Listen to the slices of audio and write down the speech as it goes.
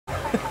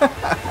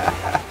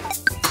I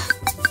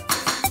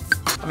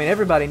mean,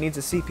 everybody needs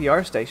a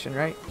CPR station,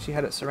 right? She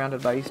had it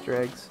surrounded by Easter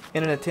eggs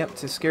in an attempt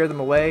to scare them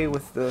away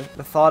with the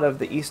thought of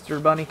the Easter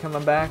bunny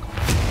coming back.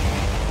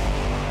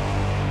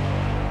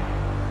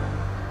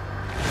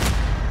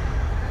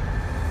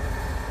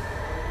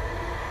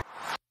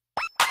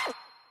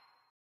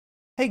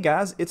 Hey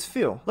guys, it's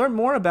Phil. Learn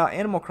more about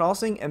Animal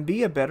Crossing and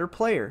be a better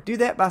player. Do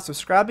that by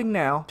subscribing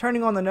now,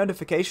 turning on the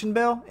notification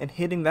bell, and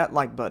hitting that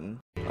like button.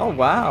 Oh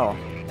wow,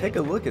 take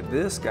a look at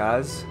this,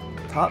 guys.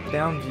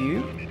 Top-down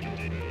view.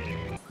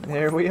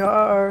 There we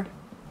are.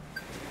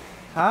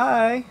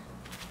 Hi.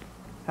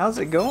 How's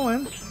it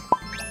going?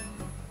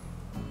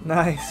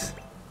 Nice.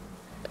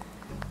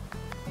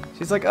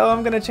 She's like, oh,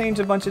 I'm going to change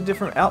a bunch of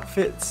different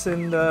outfits,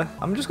 and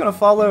I'm just going to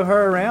follow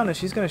her around, and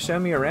she's going to show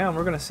me around.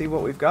 We're going to see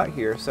what we've got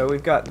here. So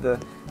we've got the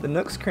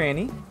Nook's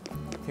Cranny.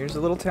 Here's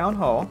the little town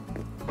hall.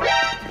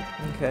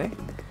 Okay.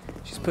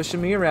 She's pushing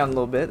me around a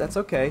little bit. That's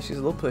okay. She's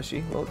a little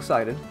pushy, a little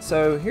excited.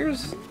 So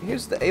here's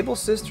the Able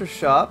Sister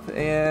shop,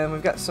 and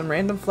we've got some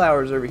random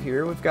flowers over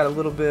here. We've got a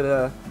little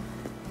bit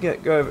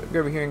go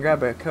over here and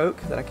grab a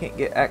Coke that I can't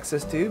get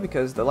access to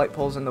because the light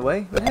pole's in the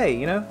way. But hey,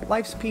 you know,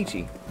 life's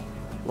peachy.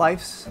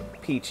 Life's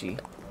peachy.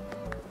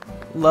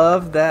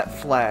 Love that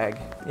flag.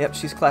 Yep,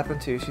 she's clapping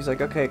too. She's like,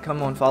 okay,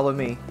 come on, follow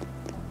me.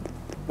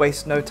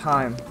 Waste no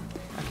time.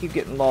 I keep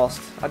getting lost.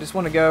 I just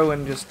want to go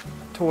and just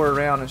tour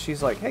around, and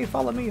she's like, hey,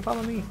 follow me,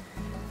 follow me.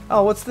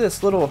 Oh, what's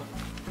this little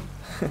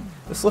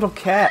this little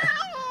cat?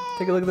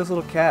 Take a look at this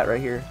little cat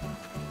right here.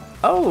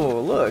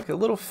 Oh, look, a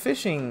little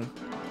fishing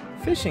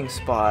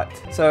spot.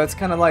 So it's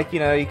kind of like, you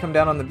know, you come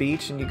down on the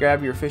beach and you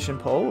grab your fishing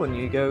pole and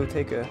you go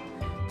take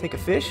a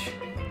fish.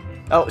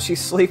 Oh,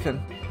 she's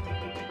sleeping.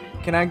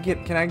 Can I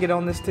get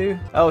on this too?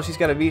 Oh, she's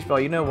got a beach ball.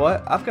 You know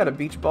what? I've got a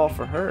beach ball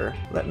for her.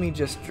 Let me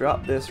just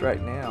drop this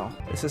right now.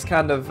 This is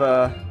kind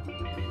of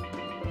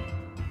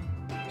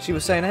she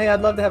was saying, hey,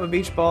 I'd love to have a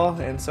beach ball,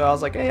 and so I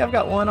was like, hey, I've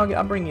got one.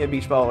 I'll bring you a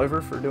beach ball over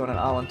for doing an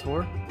island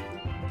tour.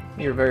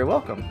 You're very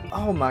welcome.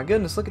 Oh my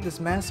goodness, look at this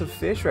massive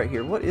fish right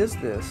here. What is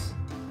this?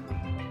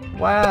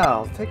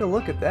 Wow, take a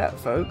look at that,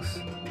 folks.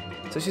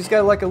 So she's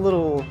got like a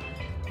little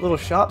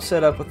shop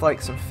set up with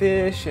like some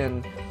fish,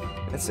 and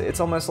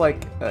it's almost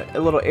like a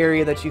little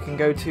area that you can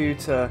go to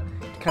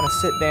kind of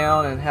sit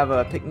down and have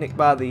a picnic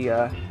by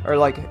the or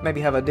like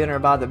maybe have a dinner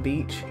by the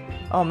beach.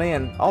 Oh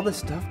man, all this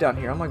stuff down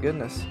here. Oh my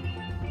goodness.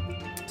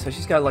 So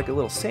she's got like a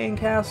little sand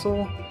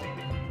castle.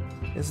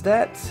 Is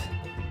that?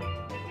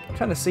 I'm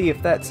trying to see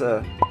if that's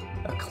a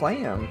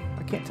clam.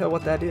 I can't tell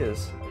what that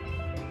is.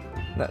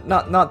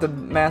 Not the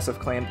massive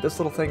clam, but this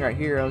little thing right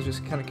here. I was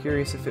just kind of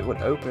curious if it would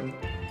open.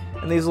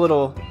 And these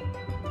little,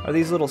 are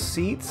these little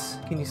seats?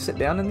 Can you sit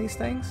down in these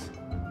things?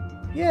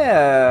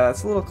 Yeah,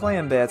 it's a little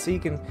clam bed, so you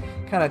can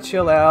kind of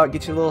chill out,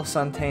 get your little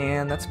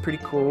suntan. That's pretty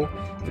cool.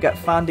 We've got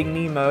Finding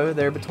Nemo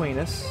there between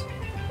us,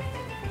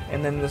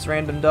 and then this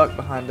random duck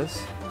behind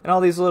us, and all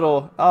these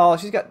little. Oh,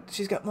 she's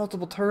got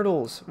multiple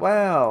turtles.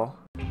 Wow.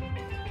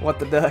 What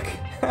the duck?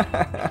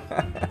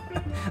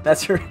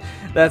 That's her.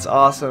 That's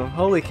awesome.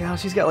 Holy cow,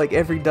 she's got like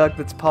every duck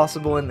that's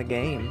possible in the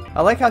game.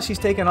 I like how she's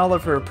taken all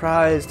of her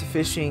prized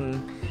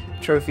fishing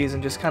trophies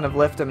and just kind of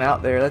left them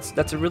out there.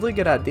 That's a really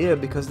good idea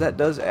because that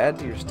does add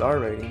to your star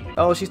rating.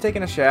 Oh, she's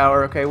taking a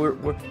shower. Okay,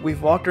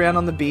 we've walked around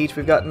on the beach.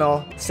 We've gotten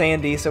all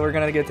sandy, so we're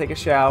gonna go take a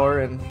shower,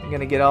 and I'm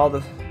gonna get all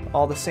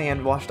the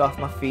sand washed off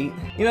my feet.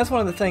 You know, that's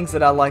one of the things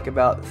that I like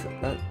about.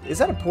 Is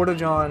that a porta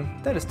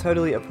john? That is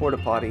totally a porta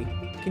potty.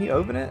 Can you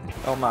open it?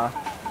 Oh my.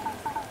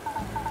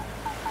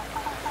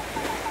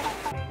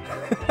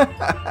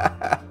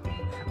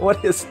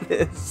 What is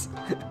this?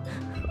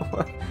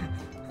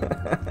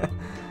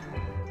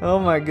 Oh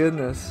my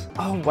goodness.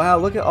 Oh wow,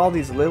 look at all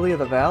these Lily of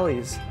the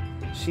Valleys.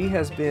 She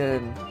has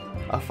been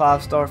a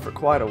 5-star for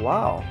quite a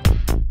while.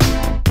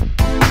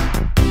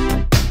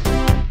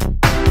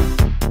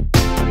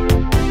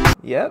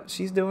 Yep,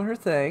 she's doing her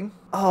thing.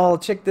 Oh,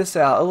 check this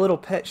out, a little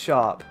pet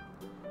shop.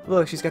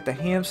 Look, she's got the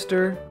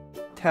hamster,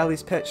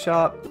 Tally's Pet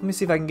Shop. Let me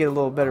see if I can get a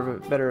little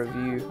better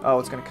view. Oh,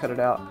 it's gonna cut it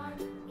out.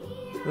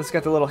 It's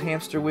got the little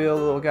hamster wheel,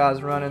 the little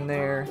guy's running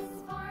there.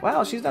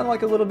 Wow, she's done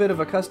like a little bit of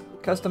a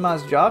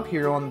customized job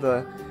here on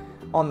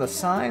the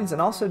signs,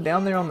 and also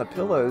down there on the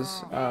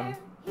pillows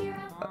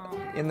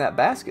in that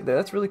basket there.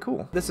 That's really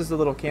cool. This is the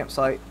little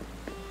campsite.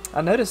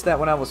 I noticed that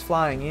when I was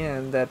flying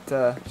in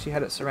that she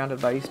had it surrounded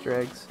by Easter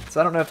eggs.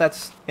 So I don't know if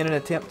that's in an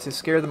attempt to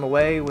scare them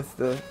away with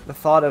the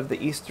thought of the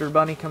Easter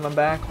bunny coming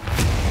back.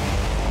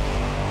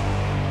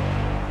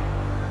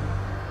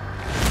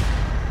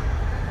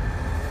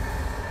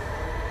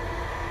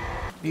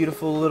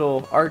 Beautiful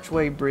little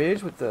archway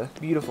bridge with the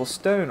beautiful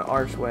stone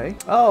archway.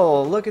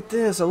 Oh, look at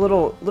this, a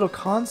little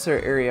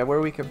concert area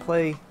where we can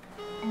play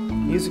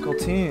musical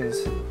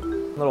tunes.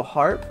 Little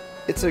harp.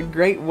 It's a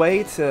great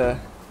way to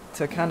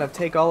kind of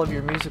take all of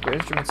your musical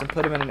instruments and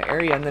put them in an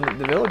area, and then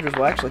the villagers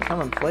will actually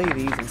come and play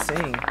these and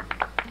sing.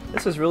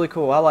 This is really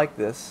cool. I like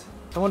this.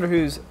 I wonder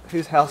whose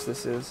house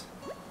this is.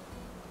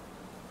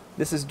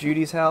 This is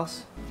Judy's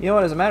house. You know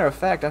what, as a matter of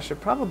fact, I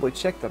should probably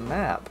check the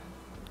map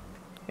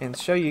and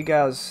show you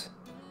guys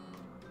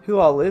who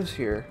all lives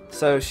here.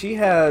 So she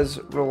has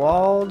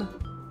Roald,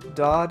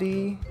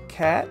 Dottie,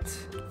 Cat,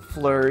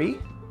 Flurry,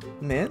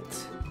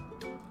 Mint,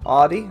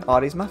 Audie.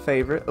 Audie's my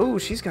favorite. Oh,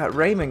 she's got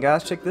Raymond,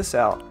 guys. Check this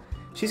out.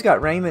 She's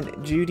got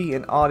Raymond, Judy,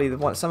 and Audie,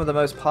 some of the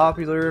most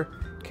popular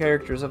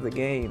characters of the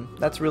game.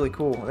 That's really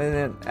cool. And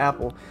then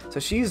Apple. So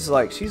she's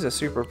a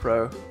super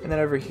pro. And then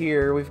over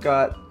here we've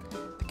got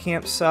the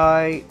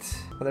campsite.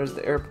 Well, there's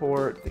the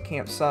airport, the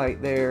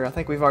campsite there. I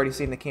think we've already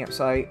seen the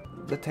campsite.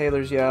 The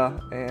tailors, yeah,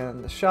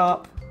 and the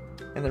shop.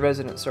 And the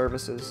resident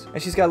services.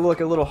 And she's got a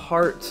little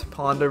heart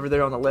pond over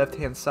there on the left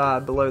hand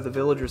side below the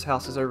villagers'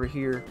 houses over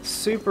here.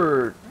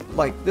 Super,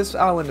 like, this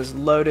island is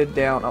loaded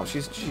down. Oh,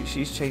 she's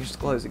changed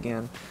clothes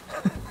again.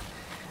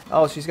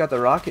 Oh, she's got the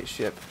rocket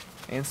ship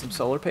and some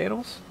solar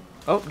panels.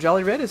 Oh,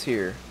 Jolly Red is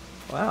here.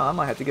 Wow, I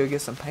might have to go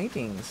get some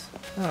paintings.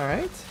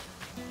 Alright,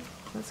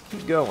 let's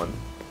keep going.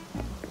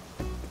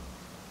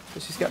 So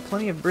she's got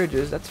plenty of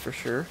bridges, that's for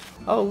sure.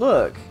 Oh,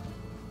 look.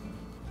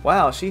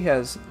 Wow, she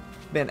has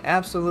been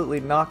absolutely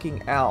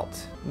knocking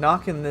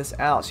this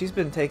out. She's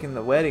been taking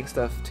the wedding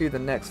stuff to the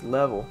next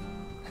level.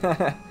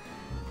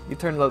 You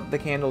turn the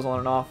candles on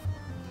and off.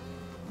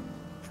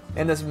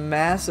 And this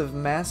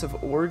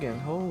massive organ.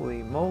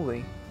 Holy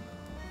moly.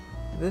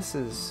 This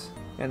is...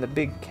 And the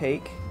big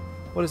cake.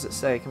 What does it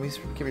say? Can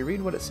we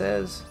read what it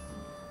says?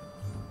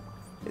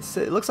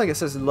 It looks like it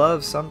says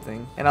love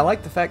something. And I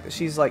like the fact that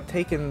she's like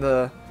taking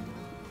the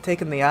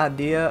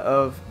idea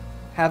of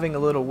having a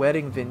little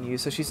wedding venue.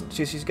 So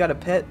she's got a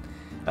pet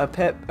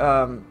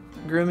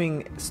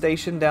grooming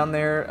station down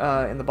there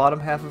in the bottom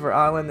half of her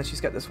island. Then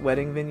she's got this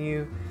wedding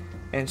venue,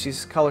 and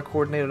she's color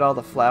coordinated all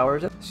the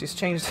flowers. She's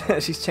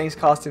changed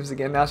costumes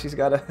again. Now she's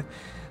got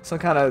some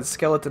kind of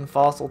skeleton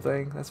fossil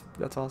thing.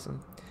 That's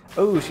awesome.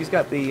 Oh, she's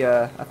got the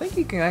I think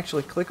you can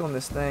actually click on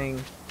this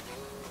thing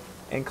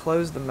and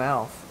close the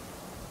mouth.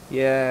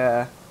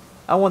 Yeah,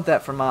 I want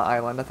that for my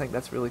island. I think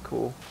that's really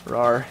cool.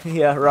 Rar.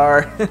 Yeah,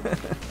 rar.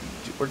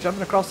 We're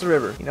jumping across the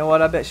river. You know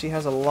what? I bet she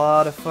has a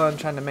lot of fun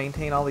trying to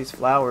maintain all these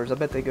flowers. I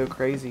bet they go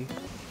crazy.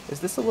 Is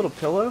this a little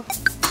pillow?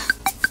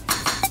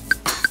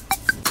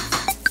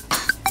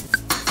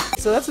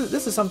 So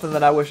this is something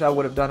that I wish I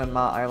would have done in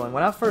my island.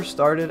 When I first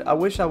started, I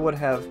wish I would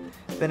have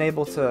been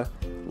able to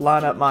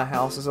line up my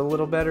houses a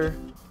little better,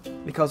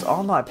 because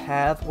all my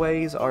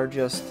pathways are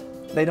just,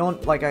 they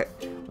don't, like,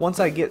 once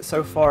I get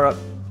so far up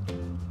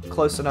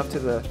close enough to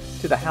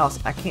the house,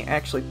 I can't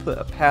actually put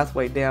a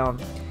pathway down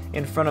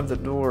in front of the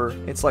door.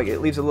 It's like it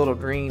leaves a little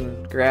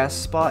green grass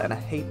spot, and I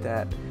hate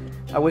that.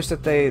 I wish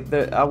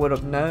that I would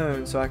have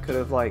known, so I could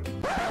have, like,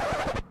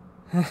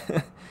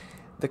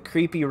 the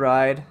creepy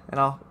ride. And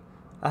I'll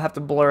have to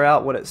blur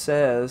out what it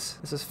says.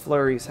 This is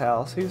Flurry's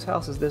house. Whose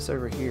house is this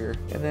over here?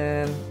 And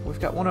then we've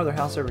got one other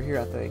house over here,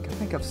 I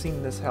think I've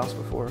seen this house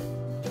before.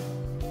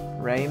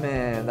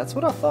 Raymond, that's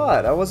what I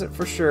thought. I wasn't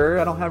for sure.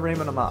 I don't have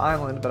Raymond on my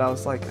island, but I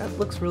was like, that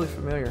looks really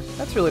familiar.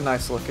 That's really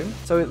nice looking.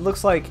 So it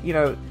looks like, you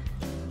know,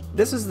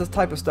 this is the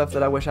type of stuff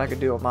that I wish I could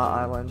do on my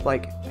island.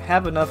 Like,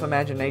 have enough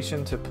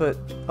imagination to put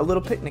a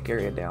little picnic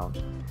area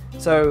down.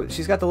 So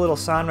she's got the little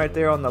sign right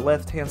there on the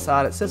left-hand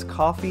side. It says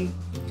coffee,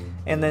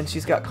 and then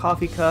she's got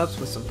coffee cups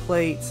with some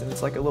plates, and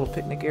it's like a little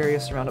picnic area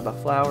surrounded by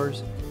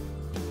flowers.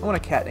 I want a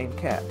cat named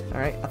Cat.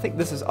 Alright, I think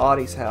this is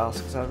Audie's house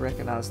because I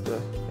recognize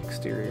the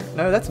exterior.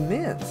 No, that's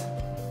Mint.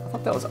 I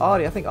thought that was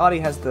Audie. I think Audie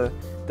has the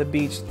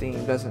beach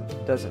theme,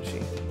 doesn't she?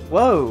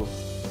 Whoa!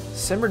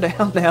 Simmer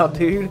down now,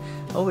 dude.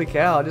 Holy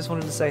cow, I just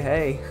wanted to say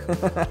hey.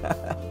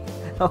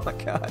 Oh my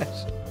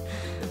gosh.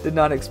 Did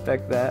not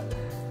expect that.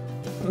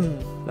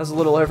 That's a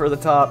little over the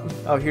top.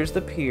 Oh, here's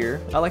the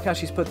pier. I like how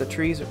she's put the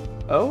trees.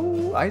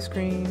 Oh, ice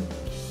cream.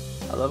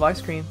 I love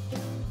ice cream.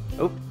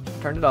 Oh,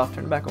 turned it off,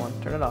 turn it back on,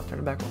 turn it off, turn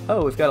it back on.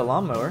 Oh, we've got a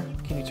lawnmower.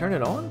 Can you turn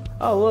it on?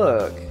 Oh,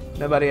 look.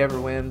 Nobody ever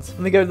wins. Let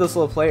me go to this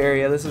little play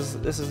area. This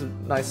is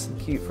nice and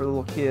cute for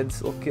little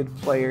kids, little kid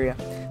play area.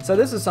 So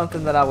this is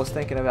something that I was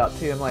thinking about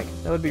too. I'm like,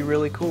 that would be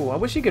really cool. I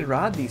wish you could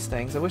ride these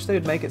things. I wish they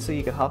would make it so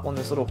you could hop on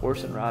this little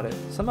horse and ride it.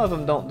 Some of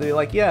them don't do.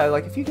 Like, yeah,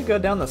 like if you could go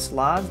down the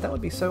slides, that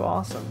would be so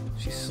awesome.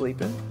 She's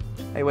sleeping.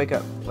 Hey, wake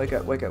up, wake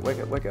up, wake up, wake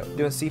up, wake up.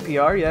 Doing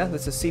CPR, yeah?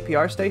 This is a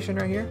CPR station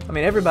right here. I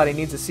mean, everybody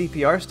needs a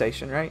CPR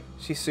station, right?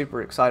 She's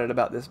super excited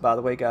about this, by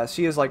the way, guys.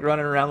 She is like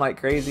running around like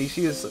crazy.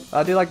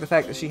 I do like the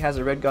fact that she has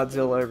a red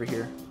Godzilla over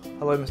here.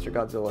 Hello, Mr.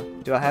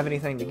 Godzilla. Do I have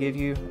anything to give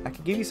you? I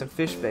could give you some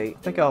fish bait.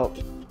 I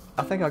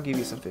think I'll give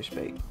you some fish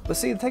bait. But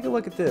see, take a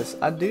look at this.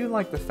 I do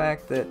like the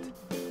fact that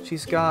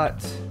she's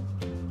got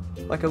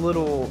like a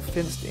little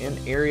fenced-in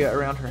area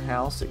around her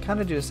house. It kind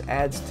of just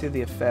adds to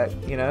the effect,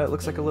 you know. It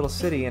looks like a little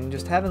city, and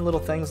just having little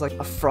things like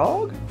a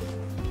frog.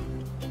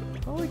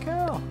 Holy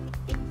cow!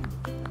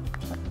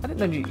 I didn't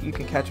know you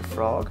can catch a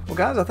frog. Well,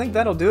 guys, I think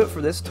that'll do it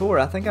for this tour.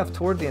 I think I've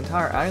toured the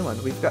entire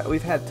island.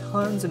 We've had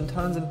tons and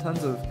tons and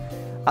tons of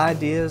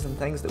ideas and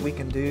things that we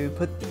can do.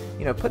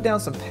 Put down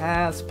some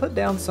paths. Put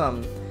down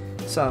some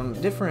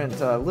different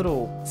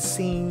little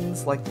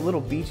scenes, like the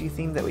little beachy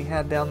theme that we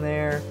had down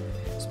there.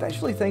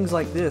 Especially things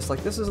like this.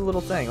 Like, this is a little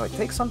thing. Like,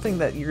 take something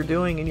that you're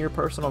doing in your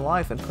personal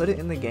life and put it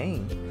in the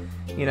game.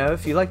 You know,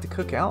 if you like to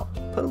cook out,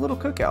 put a little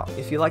cookout.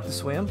 If you like to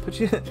swim, put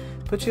you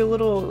a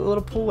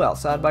little pool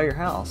outside by your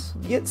house.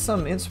 Get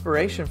some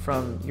inspiration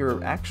from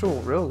your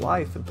actual real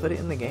life and put it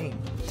in the game.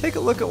 Take a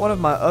look at one of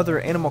my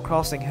other Animal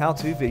Crossing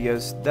how-to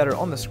videos that are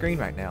on the screen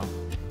right now.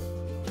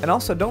 And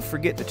also don't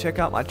forget to check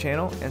out my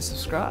channel and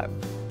subscribe.